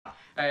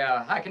Hey,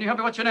 hi, can you help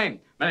me? What's your name?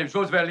 My name's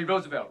Roosevelt Lee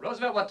Roosevelt.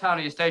 Roosevelt, what town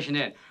are you stationed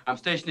in? I'm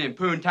stationed in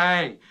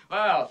Poontang.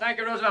 Well, thank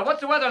you, Roosevelt.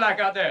 What's the weather like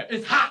out there?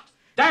 It's hot.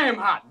 Damn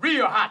hot.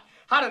 Real hot.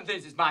 Hotter than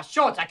this is my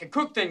shorts. I can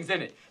cook things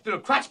in it.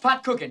 Little crotch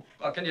pot cooking.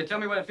 Well, can you tell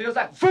me what it feels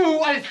like?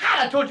 Fool, it's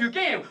hot. I told you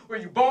again. Were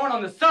you born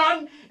on the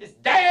sun? It's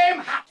damn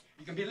hot.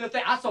 You can be a little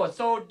thing. I saw it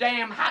so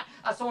damn hot.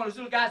 I saw one of those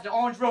little guys in the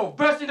orange robe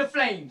burst into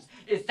flames.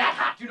 It's that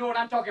hot. You know what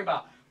I'm talking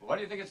about. Well, what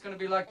do you think it's going to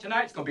be like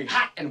tonight? It's going to be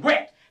hot and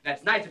wet.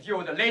 That's nice if you're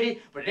with a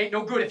lady, but it ain't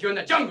no good if you're in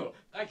the jungle.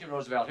 Thank you,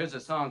 Roosevelt. Here's a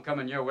song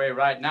coming your way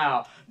right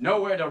now.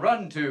 Nowhere to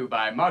Run To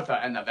by Martha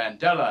and the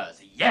Vandellas.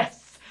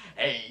 Yes!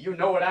 Hey, you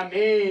know what I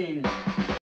mean.